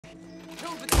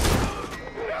killed the...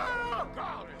 Oh,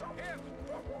 God!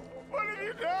 What have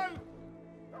you done?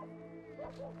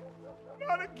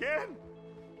 Not again!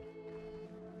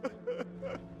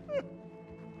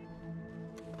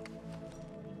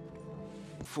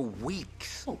 For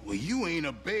weeks. Oh, well, you ain't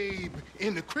a babe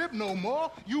in the crib no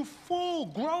more. You full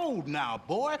grown now,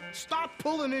 boy. Stop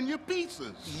pulling in your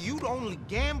pieces. You'd only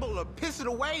gamble or piss it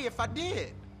away if I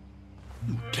did.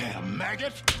 You damn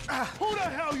maggot. Who the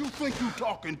hell you think you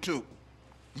talking to?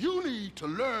 You need to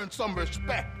learn some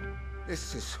respect.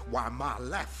 This is why Ma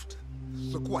left.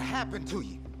 Look what happened to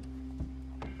you.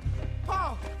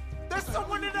 Paul, there's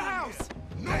someone in the house.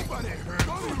 Nobody heard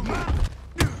you, man.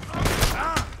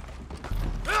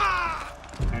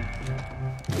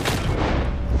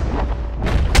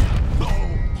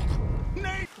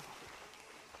 Nate!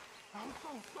 I'm so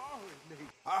sorry, Nate.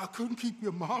 I couldn't keep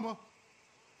your mama,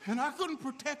 and I couldn't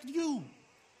protect you.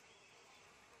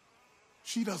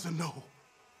 She doesn't know.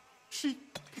 She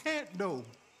can't know.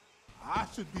 I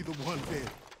should be the one dead,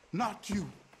 not you.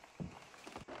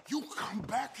 You come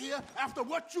back here after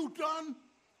what you done?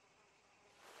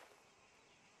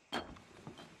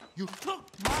 You took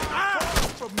my car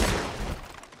from me.